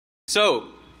So,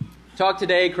 talk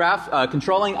today,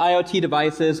 controlling IoT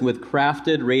devices with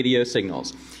crafted radio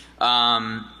signals.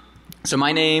 So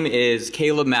my name is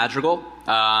Caleb Madrigal.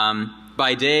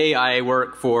 By day, I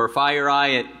work for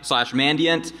FireEye /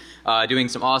 Mandiant, doing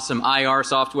some awesome IR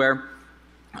software.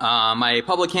 My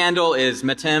public handle is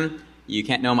Matim. You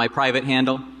can't know my private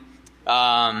handle.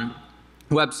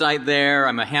 Website there.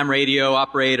 I'm a ham radio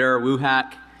operator,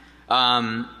 WooHack.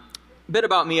 Bit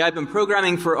about me. I've been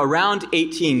programming for around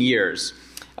 18 years.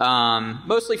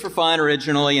 Mostly for fun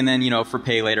originally, and then, for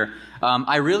pay later.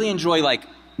 I really enjoy like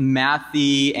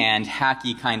mathy and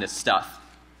hacky kind of stuff.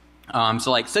 So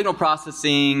like signal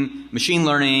processing, machine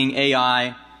learning,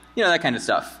 AI, that kind of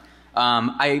stuff.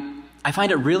 I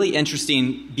find it really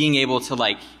interesting being able to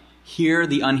like hear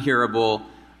the unhearable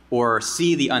or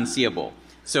see the unseeable.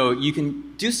 So you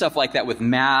can do stuff like that with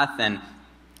math, and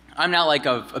I'm not like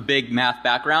a big math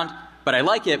background, but I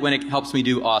like it when it helps me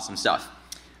do awesome stuff.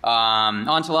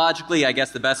 Ontologically, I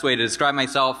guess the best way to describe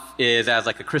myself is as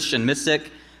like a Christian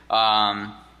mystic.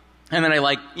 And then I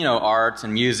like, art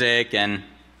and music and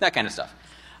that kind of stuff.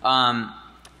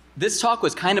 This talk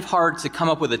was kind of hard to come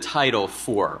up with a title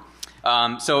for.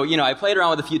 So, I played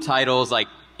around with a few titles like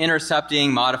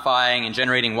intercepting, modifying, and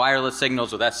generating wireless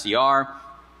signals with SCR,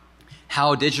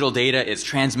 how digital data is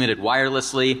transmitted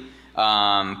wirelessly,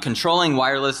 controlling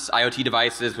wireless IoT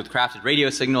devices with crafted radio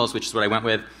signals, which is what I went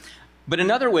with. But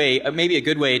another way, maybe a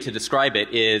good way to describe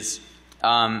it is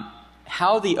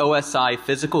how the OSI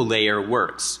physical layer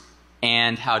works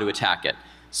and how to attack it.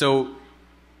 So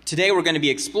today we're going to be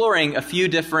exploring a few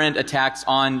different attacks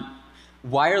on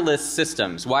wireless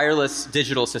systems, wireless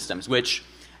digital systems, which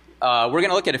we're going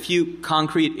to look at a few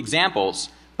concrete examples,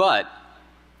 but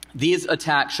these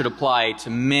attacks should apply to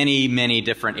many, many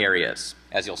different areas,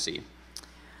 as you'll see.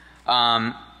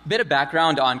 Bit of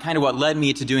background on kind of what led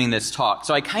me to doing this talk.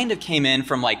 So I kind of came in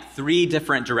from like 3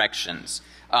 different directions.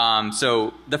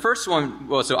 So the first one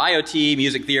was IoT,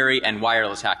 music theory, and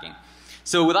wireless hacking.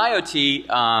 So with IoT,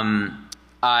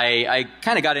 I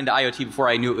kind of got into IoT before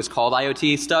I knew it was called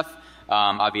IoT stuff.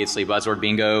 Obviously buzzword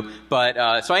bingo.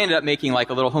 But so I ended up making like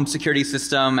a little home security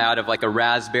system out of like a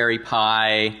Raspberry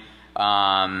Pi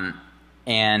and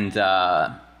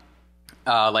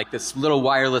like this little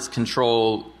wireless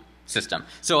control system.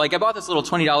 So like I bought this little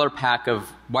 $20 pack of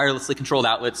wirelessly controlled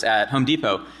outlets at Home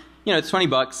Depot. It's 20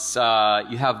 bucks.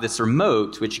 You have this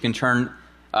remote which you can turn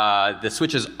the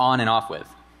switches on and off with.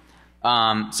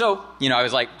 So, I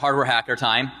was like hardware hacker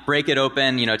time. Break it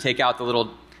open, take out the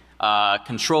little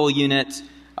control unit.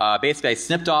 Basically I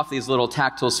snipped off these little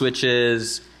tactile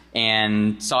switches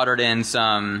and soldered in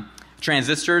some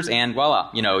transistors, and voila,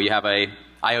 you have a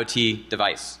IoT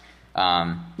device.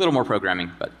 Little more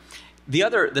programming, but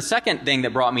the second thing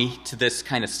that brought me to this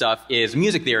kind of stuff is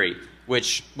music theory,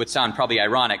 which would sound probably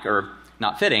ironic or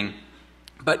not fitting.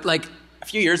 But like a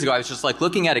few years ago, I was just like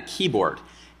looking at a keyboard,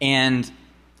 and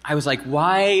I was like,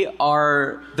 why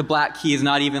are the black keys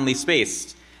not evenly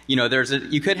spaced?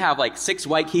 You could have like 6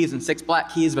 white keys and 6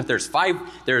 black keys, but there's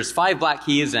 5 black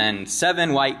keys and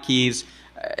 7 white keys.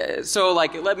 So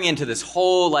like it led me into this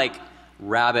whole like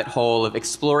rabbit hole of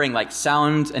exploring like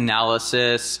sound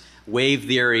analysis, wave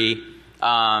theory,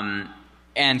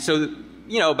 and so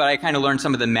but I kind of learned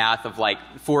some of the math of like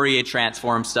Fourier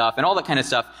transform stuff and all that kind of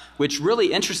stuff, which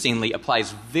really interestingly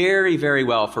applies very, very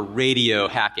well for radio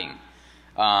hacking.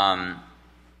 And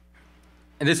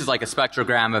this is like a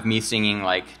spectrogram of me singing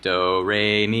like do,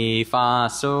 re, mi, fa,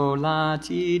 sol, la,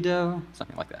 ti, do,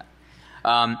 something like that.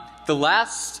 The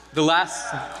last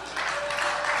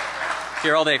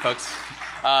here all day, folks.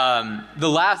 The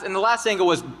last angle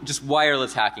was just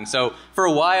wireless hacking. So for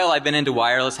a while I've been into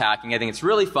wireless hacking. I think it's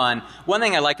really fun. One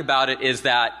thing I like about it is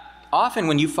that often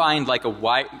when you find like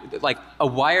a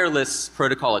wireless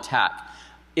protocol attack,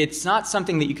 it's not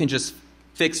something that you can just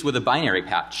fix with a binary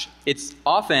patch. It's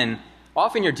often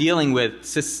you're dealing with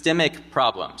systemic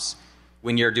problems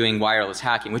when you're doing wireless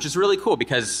hacking, which is really cool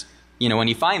because when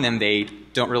you find them, they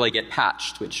don't really get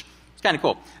patched, which is kind of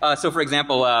cool. So for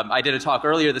example, I did a talk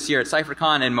earlier this year at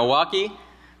CypherCon in Milwaukee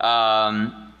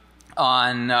on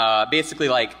basically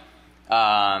like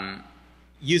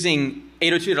using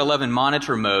 802.11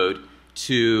 monitor mode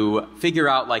to figure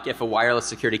out like if a wireless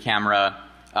security camera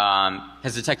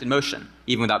has detected motion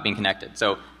even without being connected.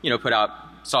 So put out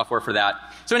software for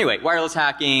that. So anyway, wireless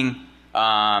hacking,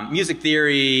 music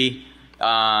theory,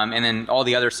 and then all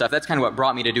the other stuff. That's kind of what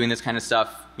brought me to doing this kind of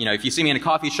stuff. If you see me in a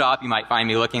coffee shop, you might find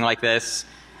me looking like this.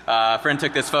 A friend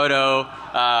took this photo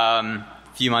a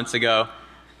few months ago.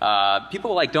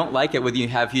 People don't like it when you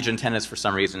have huge antennas for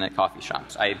some reason at coffee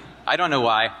shops. I don't know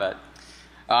why, but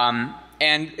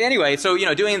And anyway, so,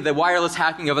 doing the wireless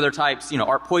hacking of other types,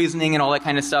 ARP poisoning and all that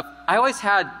kind of stuff, I always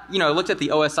had, looked at the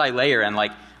OSI layer and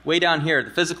like way down here, the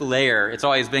physical layer, it's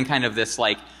always been kind of this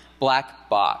like black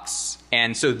box.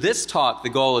 And so this talk, the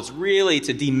goal is really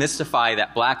to demystify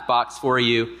that black box for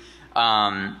you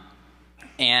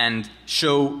and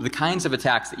show the kinds of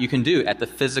attacks that you can do at the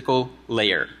physical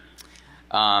layer.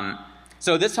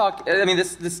 So this talk,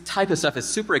 this type of stuff is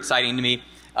super exciting to me.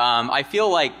 I feel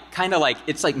like, kind of like,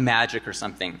 it's like magic or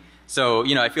something. So,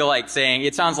 I feel like saying,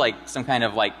 it sounds like some kind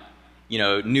of like,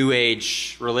 new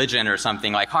age religion or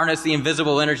something, like harness the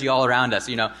invisible energy all around us,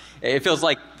 It feels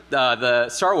like the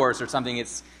Star Wars or something.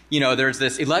 It's, there's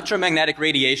this electromagnetic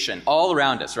radiation all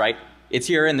around us, right? It's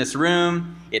here in this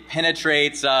room. It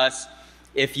penetrates us.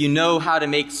 If you know how to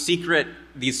make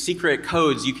these secret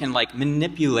codes, you can like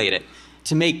manipulate it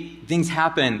to make things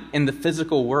happen in the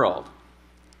physical world.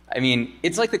 I mean,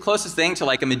 it's like the closest thing to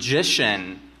like a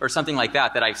magician or something like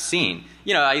that I've seen.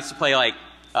 I used to play like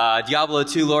Diablo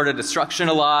 2 Lord of Destruction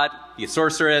a lot, be a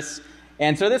sorceress.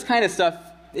 And so this kind of stuff,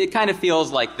 it kind of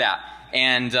feels like that.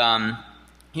 And,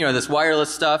 this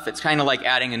wireless stuff, it's kind of like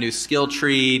adding a new skill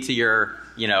tree to your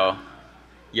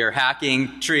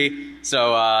hacking tree.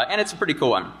 So, and it's a pretty cool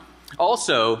one.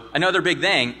 Also, another big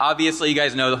thing, obviously you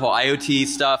guys know the whole IoT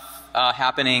stuff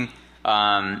happening.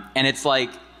 And it's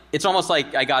almost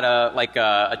like I got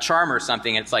a charm or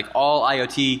something. It's like all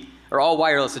IoT or all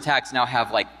wireless attacks now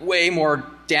have like way more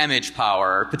damage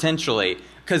power potentially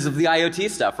because of the IoT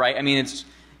stuff, right? I mean, it's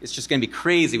just going to be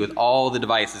crazy with all the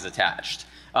devices attached.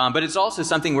 But it's also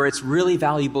something where it's really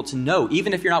valuable to know,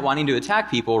 even if you're not wanting to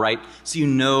attack people, right? So you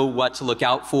know what to look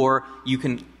out for. You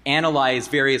can analyze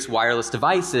various wireless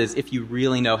devices if you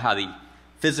really know how the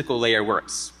physical layer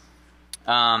works.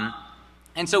 And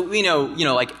so we know,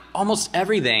 like almost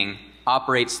everything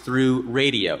operates through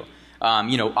radio.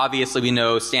 Obviously we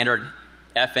know standard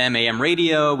FM, AM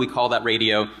radio, we call that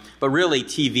radio, but really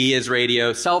TV is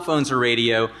radio, cell phones are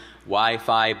radio,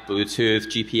 Wi-Fi, Bluetooth,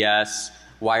 GPS,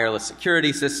 wireless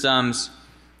security systems.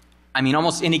 I mean,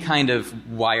 almost any kind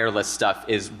of wireless stuff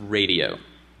is radio.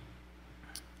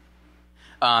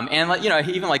 And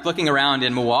even like looking around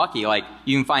in Milwaukee, like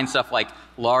you can find stuff like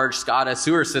large SCADA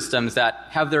sewer systems that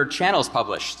have their channels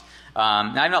published.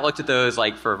 Now I've not looked at those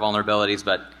like for vulnerabilities,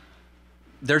 but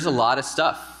there's a lot of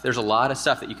stuff. There's a lot of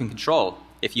stuff that you can control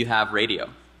if you have radio.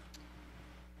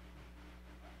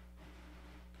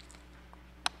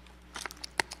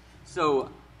 So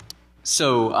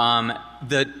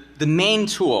the main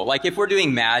tool, like if we're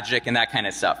doing magic and that kind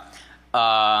of stuff,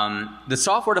 the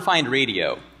software-defined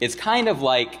radio is kind of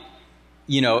like,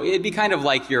 it'd be kind of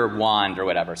like your wand or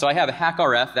whatever. So I have a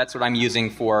HackRF. That's what I'm using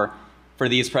for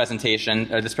this presentation.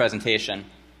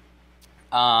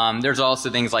 There's also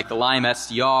things like the Lime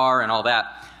SDR and all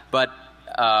that, but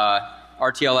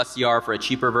RTL SDR for a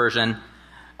cheaper version.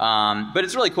 But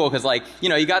it's really cool because, like,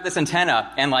 you got this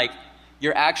antenna and like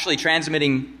you're actually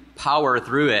transmitting power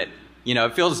through it.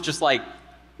 It feels just like,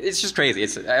 it's just crazy.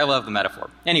 I love the metaphor.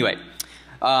 Anyway.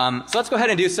 So let's go ahead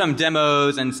and do some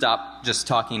demos and stop just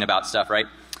talking about stuff, right?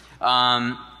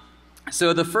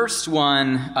 So the first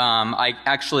one, I've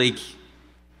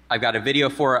got a video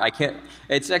for it.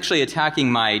 It's actually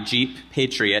attacking my Jeep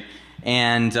Patriot,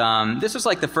 and this was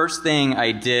like the first thing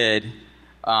I did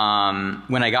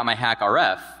when I got my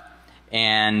HackRF.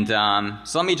 And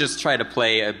so let me just try to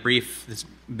play this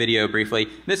video briefly.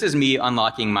 This is me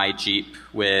unlocking my Jeep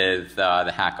with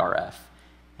the HackRF,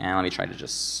 and let me try to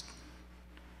just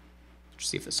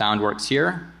see if the sound works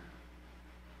here.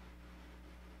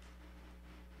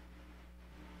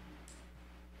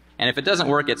 And if it doesn't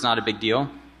work, it's not a big deal.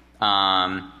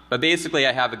 But basically,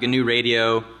 I have a GNU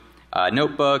radio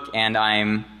notebook, and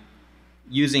I'm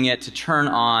using it to turn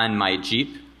on my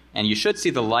Jeep. And you should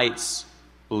see the lights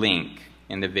blink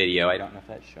in the video. I don't know if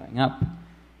that's showing up.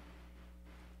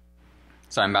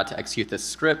 So I'm about to execute this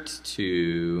script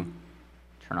to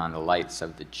turn on the lights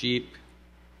of the Jeep.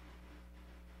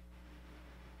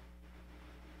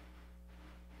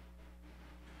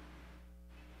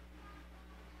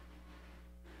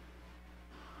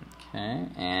 Okay,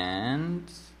 and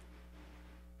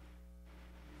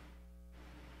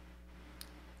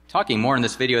talking more in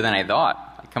this video than I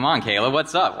thought. Like, come on, Caleb,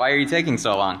 what's up? Why are you taking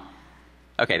so long?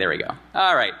 Okay, there we go.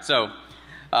 All right, so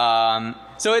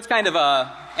it's kind of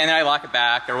and then I lock it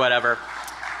back or whatever.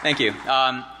 Thank you.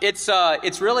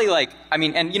 It's really like, I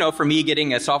mean, and for me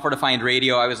getting a software-defined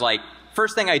radio, I was like,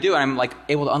 first thing I do, and I'm like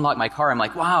able to unlock my car. I'm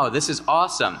like, wow, this is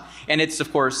awesome. And it's,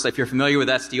 of course, if you're familiar with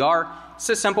SDR, it's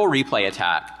a simple replay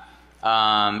attack.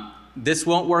 This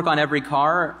won't work on every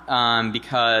car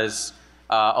because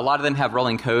a lot of them have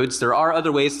rolling codes. There are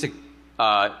other ways to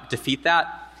defeat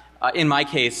that. In my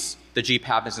case, the Jeep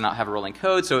happens to not have a rolling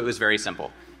code, so it was very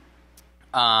simple.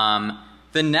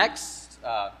 The next,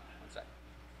 one sec.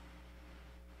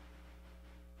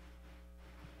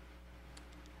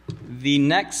 The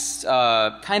next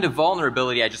kind of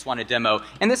vulnerability I just want to demo,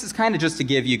 and this is kind of just to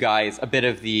give you guys a bit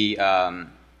of the, a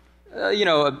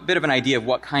bit of an idea of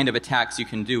what kind of attacks you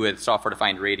can do with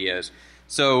software-defined radios.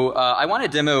 So I want to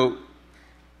demo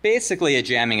basically a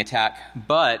jamming attack,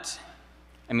 but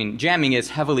I mean, jamming is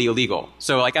heavily illegal.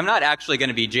 So like, I'm not actually going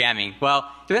to be jamming. Well,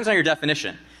 depends on your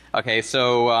definition. Okay,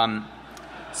 so I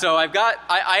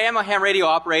am a ham radio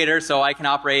operator, so I can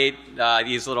operate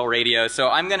these little radios. So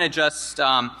I'm going to just,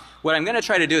 what I'm going to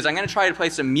try to do is I'm going to try to play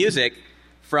some music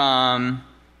from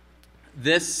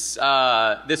this,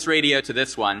 this radio to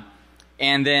this one.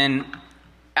 And then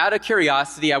out of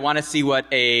curiosity, I want to see what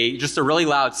just a really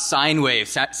loud sine wave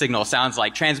signal sounds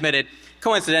like, transmitted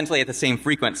coincidentally at the same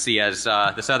frequency as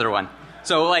this other one.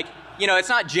 So like, you know, it's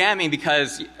not jamming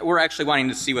because we're actually wanting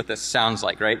to see what this sounds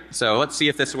like, right? So let's see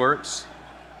if this works.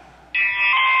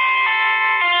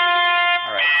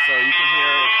 All right, so you can hear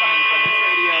it's coming from this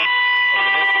radio over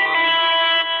to this one.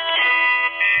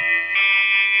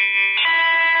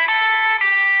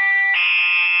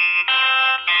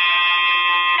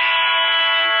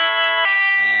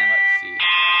 And let's see.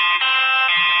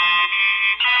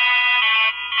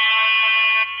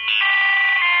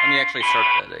 Let me actually start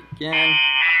that again.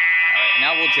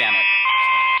 Now we'll jam it.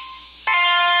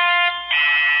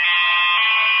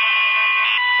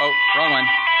 Oh, wrong one.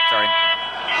 Sorry.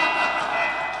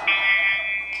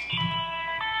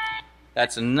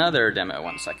 That's another demo.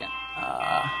 1 second.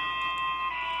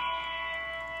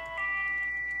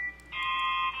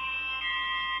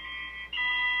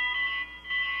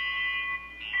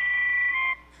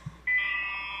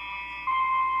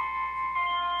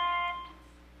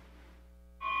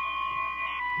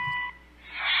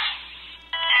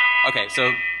 Okay,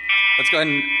 so let's go ahead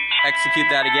and execute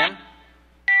that again.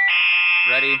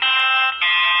 Ready?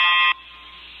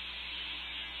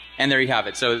 And there you have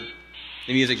it. So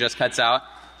the music just cuts out,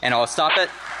 and I'll stop it.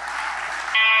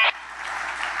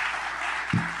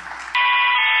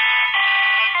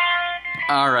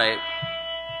 All right.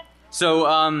 So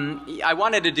I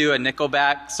wanted to do a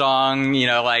Nickelback song,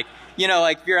 like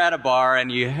if you're at a bar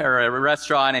and or a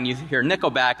restaurant and you hear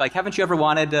Nickelback, like, haven't you ever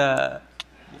wanted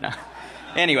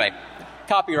Anyway,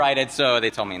 copyrighted, so they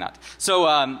told me not.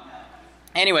 So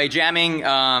anyway, jamming,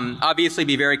 obviously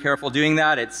be very careful doing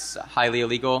that. It's highly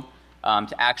illegal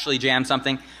to actually jam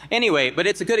something. Anyway, but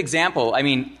it's a good example. I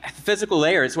mean, the physical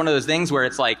layer, it's one of those things where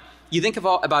it's like, you think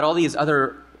about all these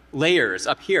other layers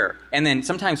up here, and then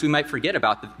sometimes we might forget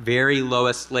about the very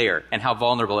lowest layer and how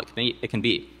vulnerable it can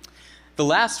be. The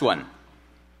last one,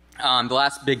 the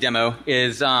last big demo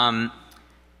is, I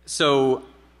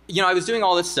was doing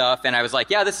all this stuff, and I was like,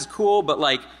 yeah, this is cool, but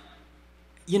like,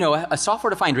 a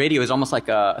software-defined radio is almost like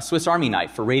a Swiss Army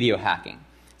knife for radio hacking.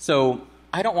 So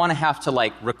I don't want to have to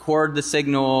like record the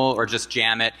signal or just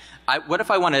jam it. What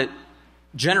if I want to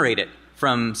generate it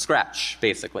from scratch,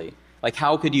 basically? Like,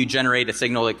 how could you generate a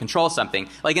signal that controls something?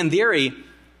 Like, in theory,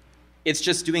 it's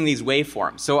just doing these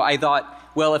waveforms. So I thought,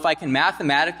 well, if I can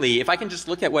if I can just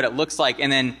look at what it looks like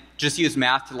and then just use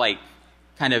math to like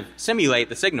kind of simulate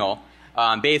the signal,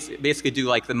 basically do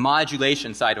like the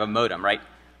modulation side of a modem, right?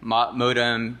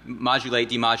 Modem, modulate,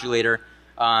 demodulator.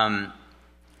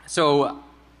 So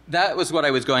that was what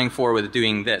I was going for with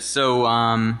doing this. So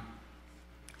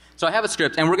so I have a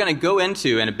script, and we're going to go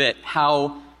into in a bit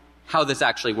how this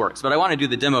actually works. But I want to do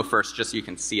the demo first just so you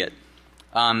can see it.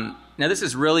 Now this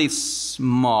is really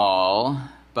small,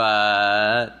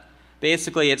 but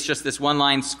basically it's just this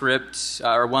one-line script,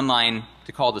 or one line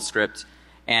to call the script.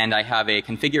 And I have a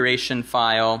configuration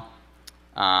file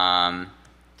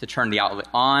to turn the outlet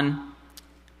on.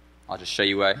 I'll just show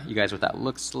you guys what that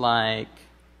looks like.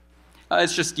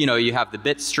 It's just, you have the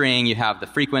bit string, you have the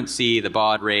frequency, the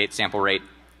baud rate, sample rate,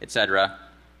 etc.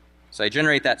 So I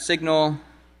generate that signal,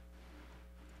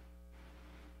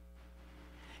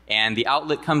 and the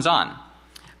outlet comes on.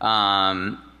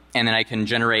 And then I can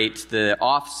generate the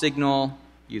off signal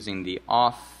using the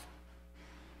off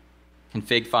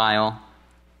config file.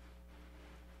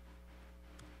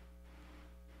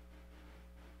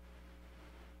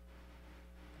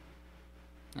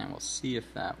 And we'll see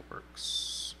if that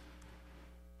works.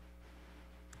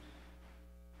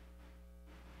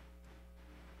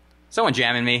 Someone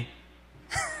jamming me.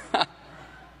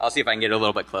 I'll see if I can get a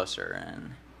little bit closer.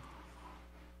 And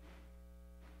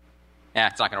yeah,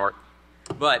 it's not going to work.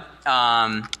 But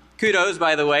kudos,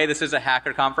 by the way. This is a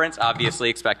hacker conference, obviously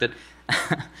expected.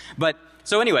 But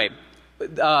so anyway,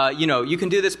 you can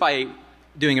do this by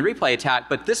doing a replay attack,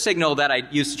 but this signal that I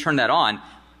used to turn that on,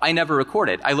 I never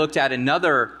recorded. I looked at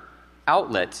another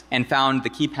outlet and found the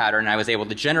key pattern, and I was able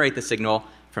to generate the signal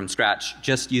from scratch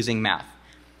just using math.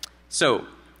 So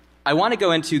I want to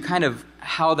go into kind of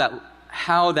how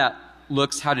that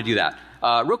looks, how to do that.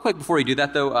 Real quick before we do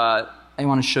that though, I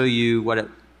want to show you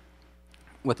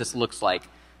what this looks like.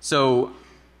 So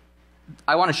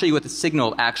I want to show you what the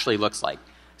signal actually looks like.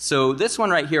 So this one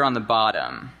right here on the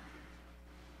bottom,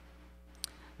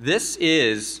 this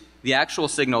is the actual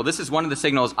signal. This is one of the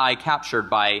signals I captured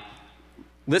by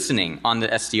listening on the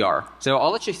SDR. So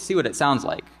I'll let you see what it sounds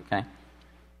like, okay?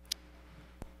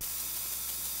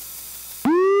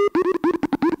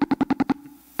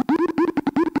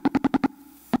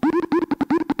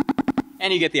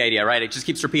 And you get the idea, right? It just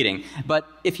keeps repeating. But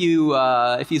if you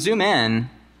zoom in,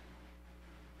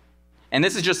 and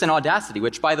this is just in Audacity,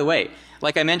 which, by the way,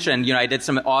 like I mentioned, I did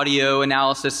some audio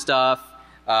analysis stuff.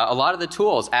 A lot of the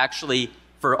tools actually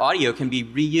for audio can be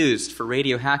reused for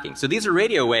radio hacking. So these are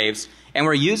radio waves, and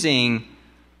we're using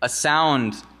a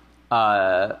sound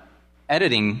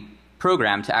editing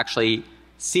program to actually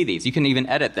see these. You can even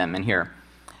edit them in here.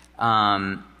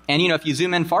 And if you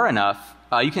zoom in far enough,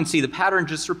 you can see the pattern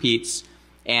just repeats,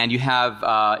 and you have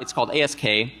it's called ASK,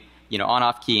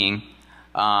 on-off keying.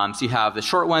 So you have the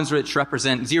short ones which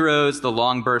represent zeros, the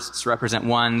long bursts represent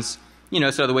ones.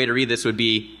 So the way to read this would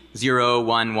be 0,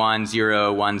 1, 1,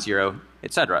 0, 1, 0,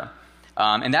 etc.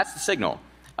 And that's the signal.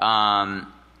 Up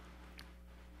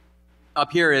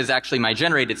here is actually my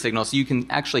generated signal, so you can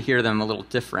actually hear them a little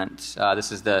different.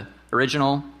 This is the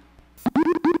original.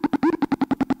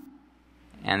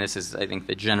 And this is, I think,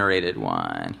 the generated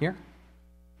one here.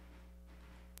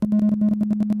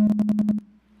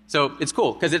 So it's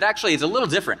cool, because it actually is a little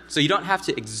different. So you don't have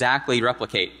to exactly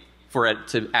replicate for it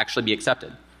to actually be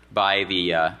accepted by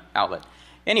the outlet.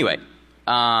 Anyway,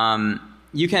 I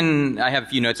have a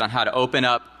few notes on how to open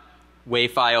up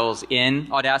WAV files in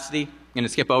Audacity. I'm going to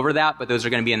skip over that, but those are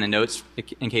going to be in the notes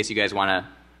in case you guys want to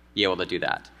be able to do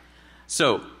that.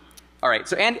 So, all right,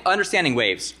 so and understanding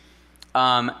waves.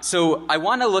 So I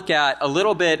want to look at a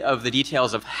little bit of the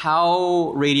details of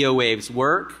how radio waves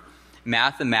work,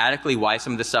 mathematically why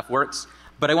some of this stuff works,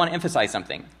 but I want to emphasize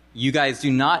something. You guys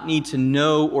do not need to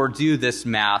know or do this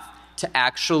math to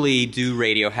actually do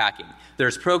radio hacking.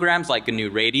 There's programs like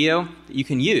GNU Radio that you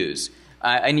can use,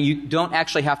 and you don't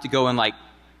actually have to go and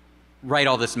write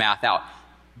all this math out.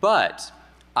 But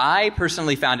I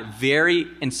personally found it very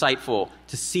insightful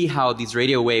to see how these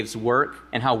radio waves work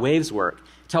and how waves work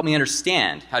to help me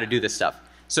understand how to do this stuff.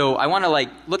 So I want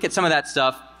to look at some of that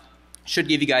stuff. Should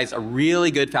give you guys a really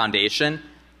good foundation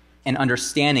and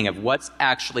understanding of what's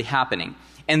actually happening.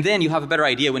 And then you have a better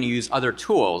idea when you use other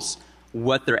tools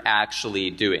what they're actually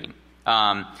doing.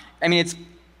 And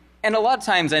a lot of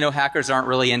times I know hackers aren't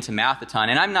really into math a ton,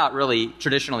 and I'm not really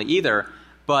traditionally either,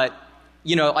 but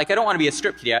I don't want to be a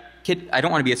script kiddie. I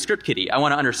don't want to be a script kiddie. I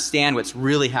want to understand what's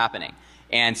really happening.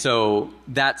 And so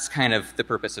that's kind of the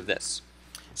purpose of this.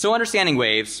 So understanding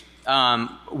waves,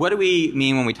 what do we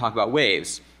mean when we talk about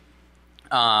waves?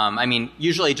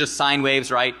 Usually just sine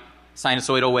waves, right?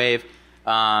 Sinusoidal wave.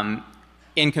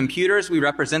 In computers, we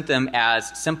represent them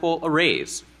as simple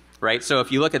arrays, right? So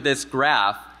if you look at this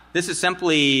graph, this is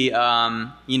simply,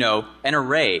 an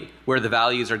array where the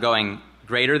values are going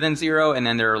greater than 0 and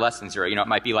then they're less than 0. It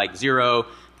might be like 0,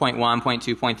 0.1,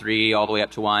 0.2, 0.3, all the way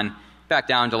up to 1, back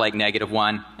down to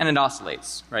 -1, and it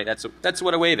oscillates, right? That's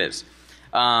what a wave is.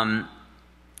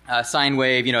 Sine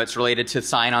wave, it's related to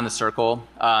sine on the circle.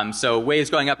 So waves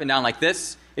going up and down like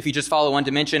this, if you just follow one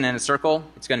dimension in a circle,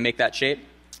 it's going to make that shape.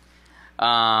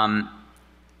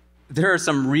 There are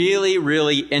some really,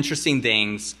 really interesting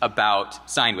things about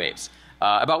sine waves,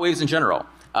 about waves in general.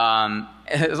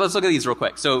 Let's look at these real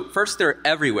quick. So first, they're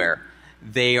everywhere.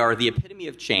 They are the epitome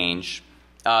of change.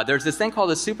 There's this thing called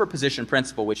the superposition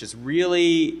principle, which is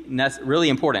really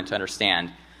important to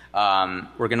understand.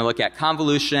 We're going to look at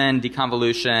convolution,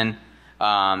 deconvolution,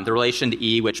 the relation to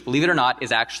E, which, believe it or not,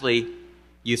 is actually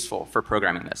useful for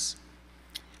programming this.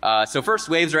 So first,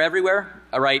 waves are everywhere,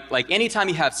 right? Like anytime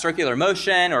you have circular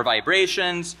motion or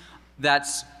vibrations,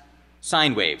 that's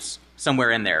sine waves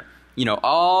somewhere in there.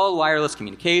 All wireless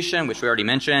communication, which we already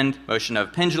mentioned, motion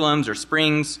of pendulums or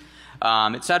springs,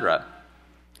 etc.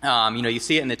 You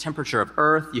see it in the temperature of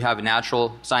Earth. You have a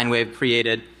natural sine wave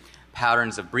created.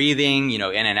 Patterns of breathing, in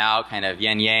and out, kind of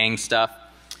yin-yang stuff.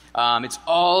 It's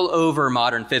all over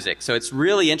modern physics. So it's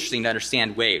really interesting to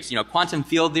understand waves. Quantum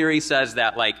field theory says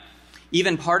that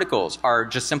even particles are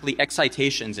just simply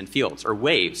excitations in fields or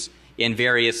waves in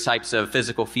various types of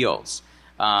physical fields,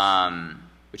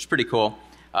 which is pretty cool.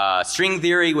 String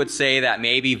theory would say that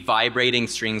maybe vibrating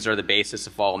strings are the basis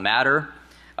of all matter,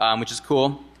 which is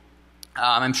cool.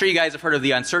 I'm sure you guys have heard of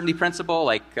the uncertainty principle,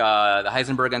 like the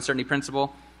Heisenberg uncertainty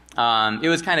principle. It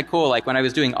was kind of cool. Like when I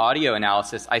was doing audio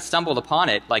analysis, I stumbled upon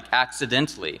it like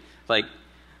accidentally. Like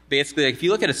basically, if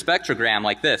you look at a spectrogram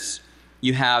like this,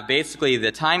 you have basically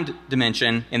the time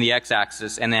dimension in the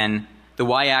x-axis, and then the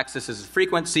y-axis is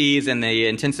frequencies, and the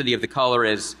intensity of the color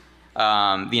is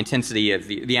the intensity of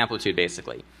the amplitude,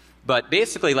 basically. But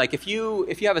basically, like if you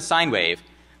have a sine wave,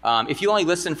 if you only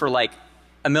listen for like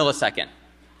a millisecond,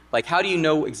 like how do you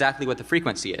know exactly what the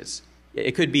frequency is?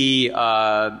 It could be, it's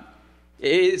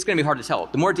going to be hard to tell.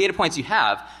 The more data points you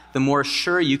have, the more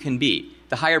sure you can be.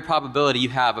 The higher probability you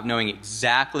have of knowing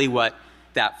exactly what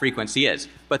that frequency is.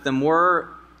 But the more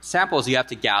samples you have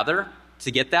to gather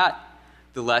to get that,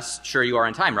 the less sure you are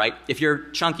in time, right? If you're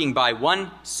chunking by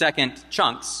 1 second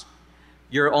chunks,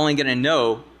 you're only going to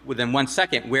know within 1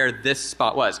 second where this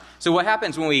spot was. So what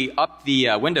happens when we up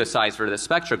the window size for the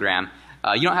spectrogram,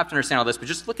 you don't have to understand all this, but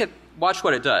just watch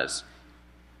what it does.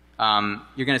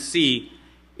 You're going to see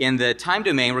in the time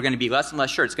domain, we're going to be less and less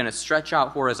sure. It's going to stretch out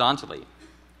horizontally.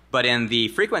 But in the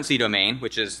frequency domain,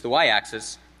 which is the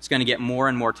y-axis, it's going to get more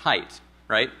and more tight,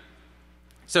 right?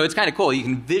 So it's kind of cool. You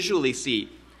can visually see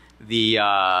the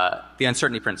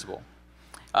uncertainty principle.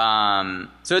 So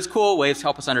it's cool. Waves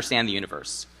help us understand the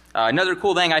universe. Another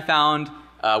cool thing I found,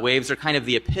 waves are kind of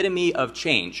the epitome of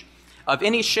change of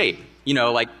any shape, you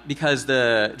know, like because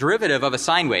the derivative of a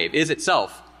sine wave is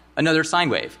itself another sine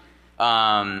wave.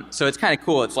 So it's kind of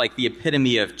cool. It's like the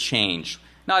epitome of change.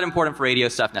 Not important for radio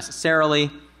stuff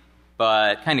necessarily,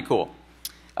 but kind of cool.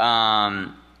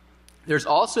 There's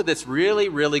also this really,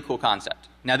 really cool concept.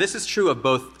 Now this is true of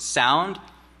both sound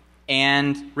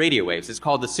and radio waves. It's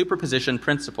called the superposition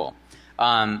principle.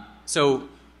 So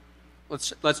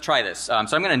let's try this. So I'm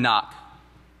going to knock.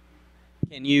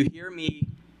 Can you hear me?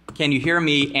 Can you hear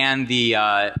me and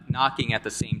the knocking at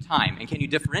the same time? And can you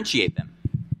differentiate them?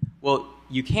 Well,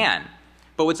 you can.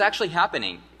 But what's actually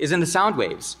happening is in the sound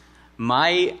waves,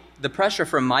 the pressure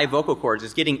from my vocal cords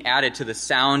is getting added to the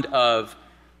sound of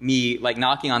me like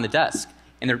knocking on the desk,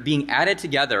 and they're being added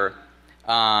together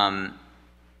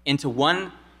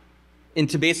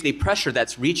into basically pressure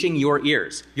that's reaching your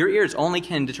ears. Your ears only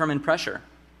can determine pressure.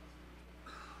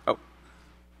 Oh,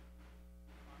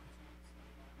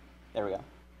 there we go.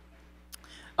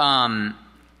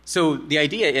 So the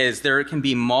idea is there can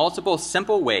be multiple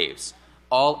simple waves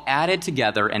all added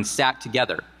together and stacked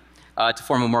together to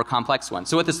form a more complex one.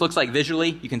 So what this looks like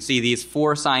visually, you can see these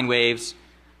 4 sine waves.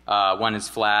 One is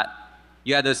flat.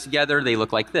 You add those together, they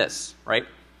look like this, right?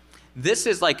 This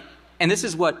is like, and this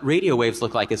is what radio waves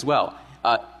look like as well.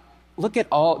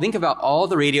 Think about all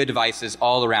the radio devices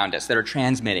all around us that are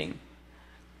transmitting.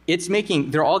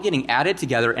 They're all getting added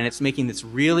together, and it's making this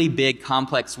really big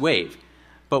complex wave.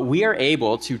 But we are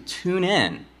able to tune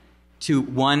in to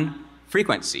one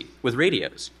frequency with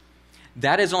radios.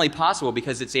 That is only possible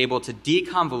because it's able to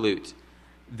deconvolute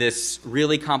this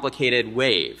really complicated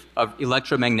wave of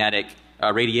electromagnetic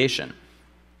radiation.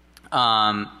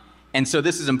 And so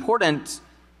this is important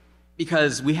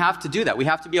because we have to do that. We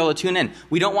have to be able to tune in.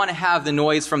 We don't want to have the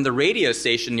noise from the radio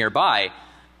station nearby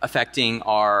affecting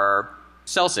our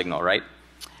cell signal, right?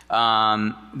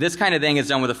 This kind of thing is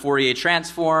done with a Fourier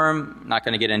transform. I'm not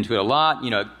going to get into it a lot. You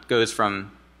know, it goes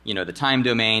from, you know, the time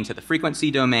domain to the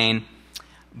frequency domain.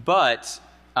 But,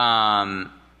 so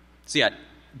yeah,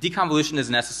 deconvolution is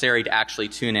necessary to actually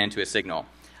tune into a signal.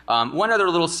 One other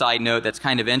little side note that's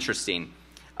kind of interesting.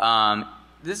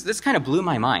 This kind of blew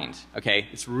my mind, okay?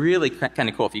 It's really kind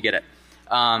of cool if you get it.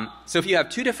 So if you have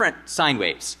 2 different sine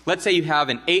waves, let's say you have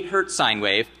an 8 hertz sine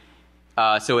wave,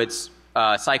 so it's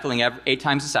cycling 8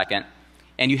 times a second,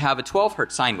 and you have a 12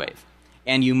 hertz sine wave,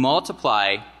 and you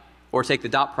multiply or take the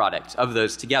dot product of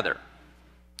those together.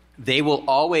 They will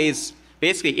always,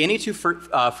 basically any 2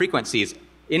 frequencies,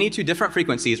 any 2 different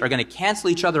frequencies are going to cancel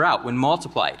each other out when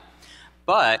multiplied.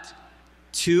 But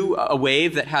to a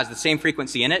wave that has the same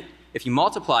frequency in it, if you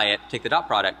multiply it, take the dot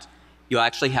product, you'll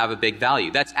actually have a big value.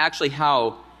 That's actually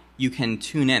how you can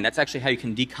tune in. That's actually how you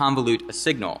can deconvolute a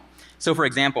signal. So for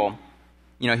example,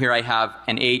 you know, here I have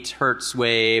an 8 hertz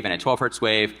wave and a 12 hertz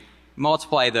wave.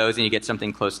 Multiply those and you get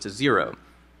something close to 0.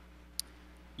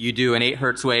 You do an 8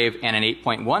 hertz wave and an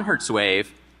 8.1 hertz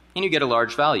wave and you get a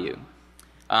large value.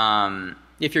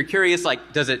 If you're curious,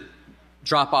 like, does it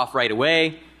drop off right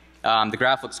away? The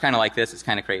graph looks kind of like this. It's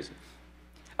kind of crazy.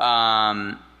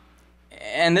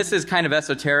 And this is kind of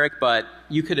esoteric, but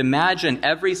you could imagine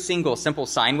every single simple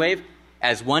sine wave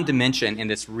as one dimension in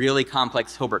this really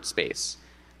complex Hilbert space.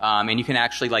 And you can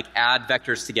actually like add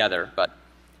vectors together. But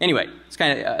anyway, it's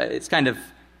kind of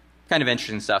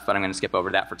interesting stuff, but I'm going to skip over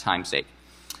that for time's sake.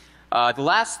 The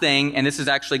last thing, and this was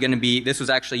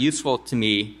actually useful to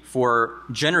me for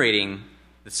generating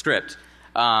the script.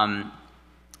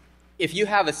 If you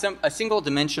have a single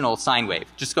dimensional sine wave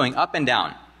just going up and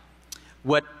down,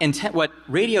 what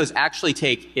radios actually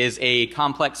take is a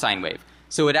complex sine wave.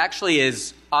 So it actually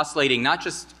is oscillating not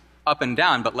just up and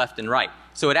down, but left and right.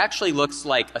 So it actually looks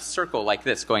like a circle like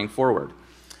this going forward.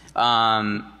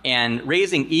 And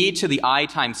raising e to the I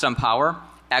times some power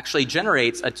actually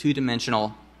generates a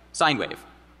two-dimensional sine wave,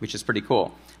 which is pretty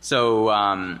cool. So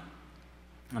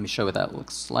let me show what that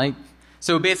looks like.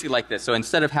 So basically like this. So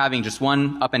instead of having just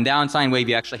one up and down sine wave,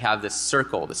 you actually have this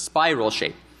circle, this spiral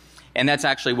shape. And that's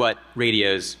actually what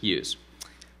radios use.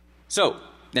 So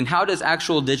then how does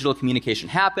actual digital communication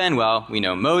happen? Well, we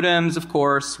know modems, of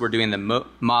course. We're doing the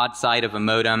mod side of a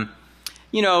modem.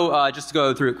 You know, just to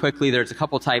go through it quickly, there's a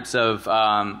couple types of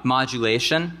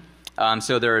modulation.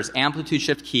 So there's amplitude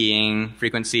shift keying,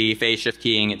 frequency, phase shift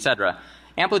keying, etc.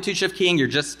 Amplitude shift keying, you're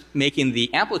just making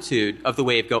the amplitude of the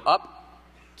wave go up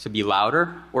to be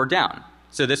louder or down.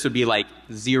 So this would be like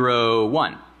 0,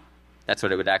 1. That's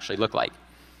what it would actually look like.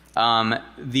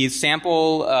 The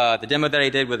sample, the demo that I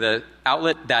did with the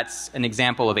outlet, that's an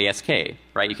example of ASK,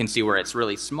 right? You can see where it's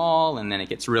really small and then it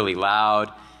gets really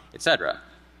loud, etc.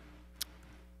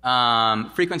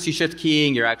 Frequency shift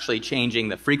keying, you're actually changing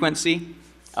the frequency.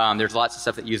 There's lots of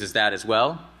stuff that uses that as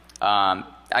well.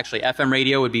 Actually, FM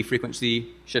radio would be frequency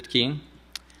shift keying.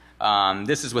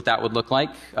 This is what that would look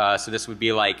like. So this would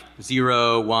be like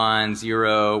 0, 1,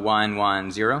 0, 1,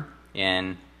 1, 0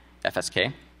 in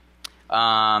FSK.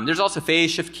 There's also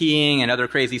phase shift keying and other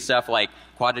crazy stuff like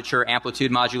quadrature amplitude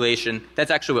modulation.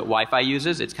 That's actually what Wi-Fi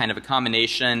uses. It's kind of a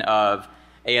combination of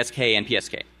ASK and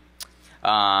PSK.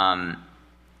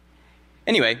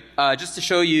 Anyway, just to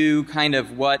show you kind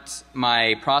of what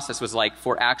my process was like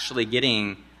for actually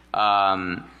getting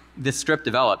this script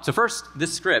developed. So first,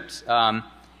 this script,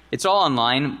 it's all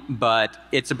online, but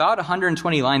it's about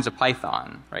 120 lines of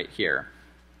Python right here.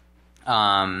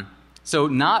 So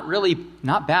not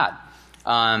bad.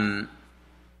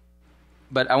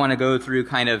 But I want to go through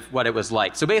kind of what it was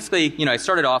like. So basically, you know, I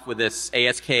started off with this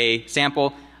ASK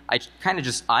sample. I kind of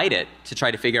just eyed it to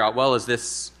try to figure out, well, is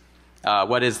this,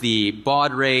 what is the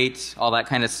baud rate, all that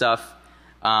kind of stuff.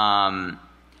 And,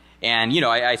 you know,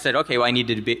 I said, okay, well, I need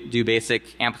to do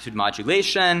basic amplitude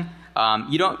modulation.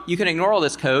 You can ignore all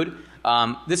this code.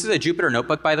 This is a Jupyter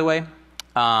notebook, by the way,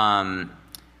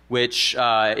 which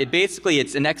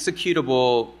it's an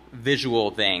executable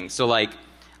visual thing. So like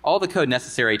all the code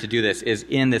necessary to do this is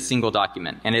in this single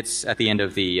document, and it's at the end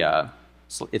of the,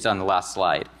 it's on the last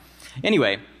slide.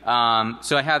 Anyway,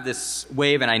 so I have this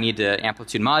wave and I need to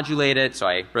amplitude modulate it, so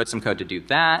I wrote some code to do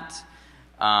that.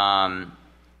 And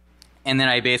then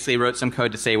I basically wrote some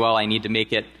code to say, well, I need to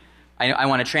make it, I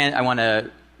want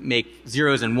to make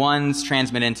zeros and ones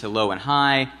transmit into low and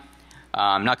high.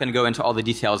 I'm not going to go into all the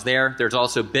details there. There's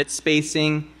also bit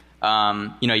spacing.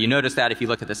 You know, you notice that if you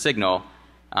look at the signal,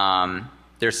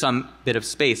 there's some bit of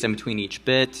space in between each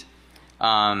bit.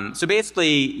 So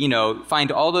basically, you know,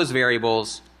 find all those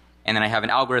variables, and then I have an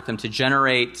algorithm to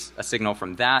generate a signal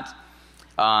from that.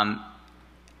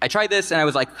 I tried this and I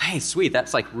was like, hey, sweet,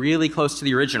 that's like really close to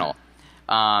the original.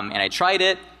 And I tried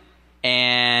it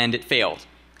and it failed.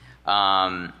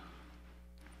 And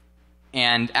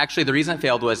actually the reason it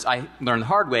failed was I learned the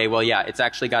hard way, well, yeah, it's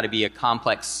actually got to be a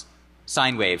complex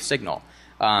sine wave signal.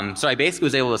 So I basically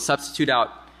was able to substitute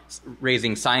out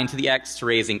raising sine to the x to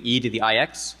raising e to the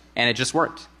ix, and it just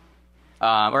worked.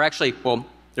 Or actually, well,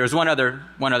 there was one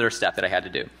other step that I had to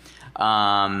do.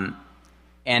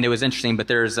 And it was interesting, but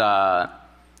there's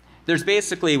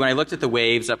basically, when I looked at the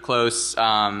waves up close,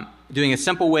 doing a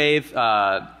simple wave,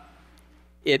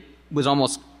 it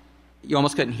was you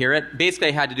almost couldn't hear it. Basically,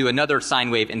 I had to do another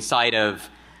sine wave inside of,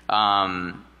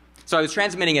 so I was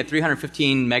transmitting at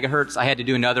 315 megahertz. I had to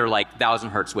do another like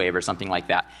 1000 hertz wave or something like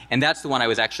that. And that's the one I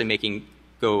was actually making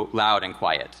go loud and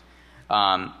quiet.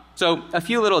 So a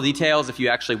few little details if you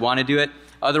actually want to do it.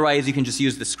 Otherwise, you can just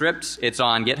use the script. It's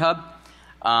on GitHub.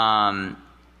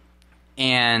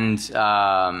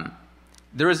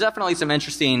 There was definitely some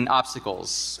interesting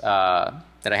obstacles that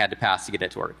I had to pass to get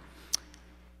it to work.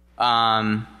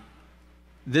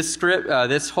 This script,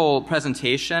 this whole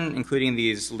presentation, including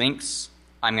these links,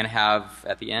 I'm going to have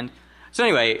at the end. So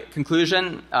anyway,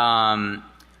 conclusion,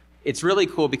 it's really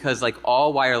cool because like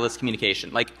all wireless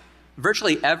communication, like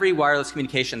virtually every wireless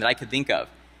communication that I could think of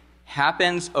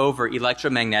happens over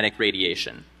electromagnetic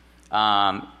radiation.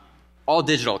 All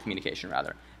digital communication,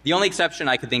 rather. The only exception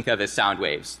I could think of is sound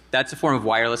waves. That's a form of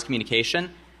wireless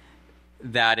communication.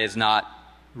 that is not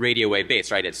radio wave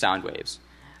based, right? It's sound waves.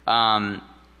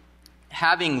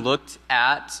 Having looked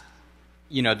at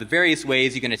the various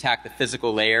ways you can attack the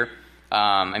physical layer,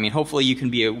 I mean, hopefully you can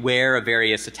be aware of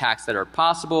various attacks that are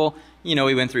possible.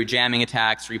 We went through jamming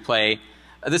attacks, replay.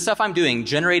 The stuff I'm doing,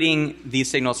 generating these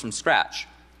signals from scratch,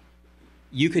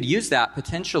 you could use that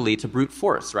potentially to brute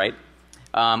force, right?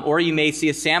 Or you may see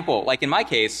a sample. Like in my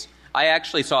case, I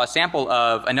actually saw a sample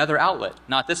of another outlet,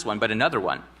 not this one, but another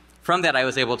one. From that, I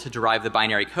was able to derive the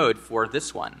binary code for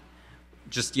this one,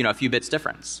 just a few bits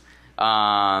difference.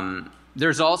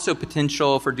 There's also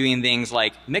potential for doing things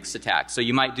like mixed attacks. So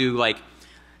you might do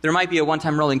there might be a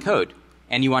one-time rolling code,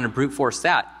 and you want to brute force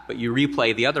that, but you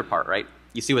replay the other part, right?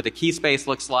 You see what the key space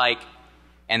looks like,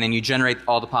 and then you generate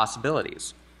all the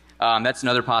possibilities. That's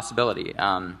another possibility.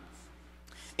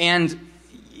 And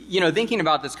thinking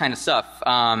about this kind of stuff,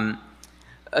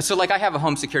 so I have a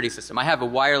home security system. I have a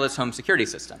wireless home security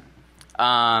system.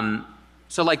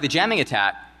 So the jamming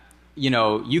attack,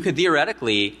 you could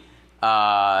theoretically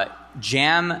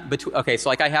jam between, okay,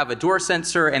 so I have a door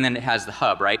sensor and then it has the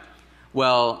hub, right?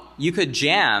 Well, you could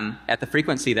jam at the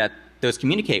frequency that those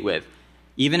communicate with,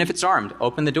 even if it's armed,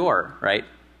 open the door, right?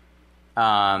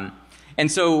 And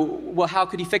so, well, how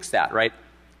could you fix that, right?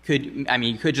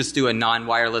 You could just do a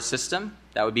non-wireless system.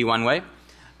 That would be one way.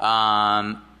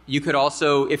 You could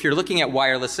also, if you're looking at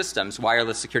wireless systems,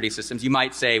 wireless security systems, you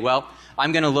might say, well,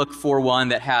 I'm going to look for one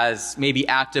that has maybe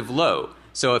active low.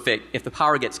 So if the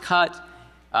power gets cut,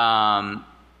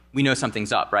 we know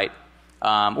something's up, right?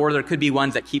 Or there could be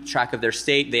ones that keep track of their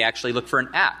state. They actually look for an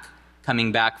ACK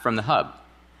coming back from the hub.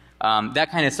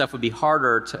 That kind of stuff would be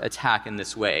harder to attack in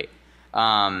this way.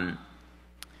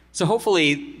 So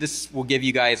hopefully this will give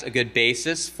you guys a good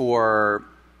basis for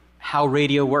how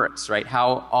radio works, right?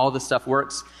 How all this stuff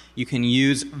works. You can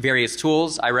use various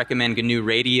tools. I recommend GNU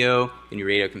Radio, GNU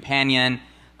Radio Companion,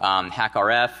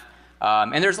 HackRF.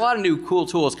 And there's a lot of new cool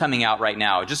tools coming out right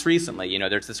now. Just recently,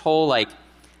 there's this whole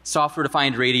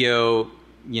software-defined radio,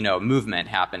 movement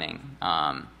happening.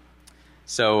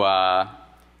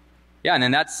 Yeah, and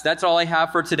then that's all I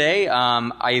have for today.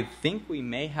 I think we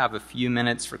may have a few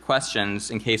minutes for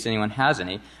questions in case anyone has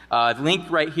any. The link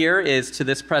right here is to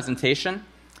this presentation,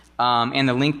 and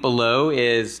the link below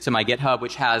is to my GitHub,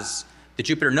 which has the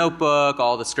Jupyter Notebook,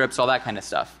 all the scripts, all that kind of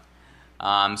stuff.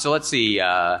 So let's see.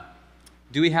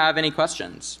 Do we have any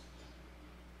questions?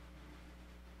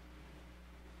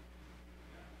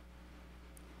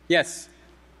 Yes.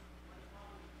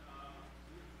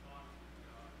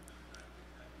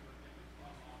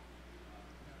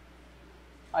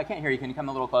 I can't hear you. Can you come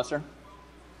a little closer?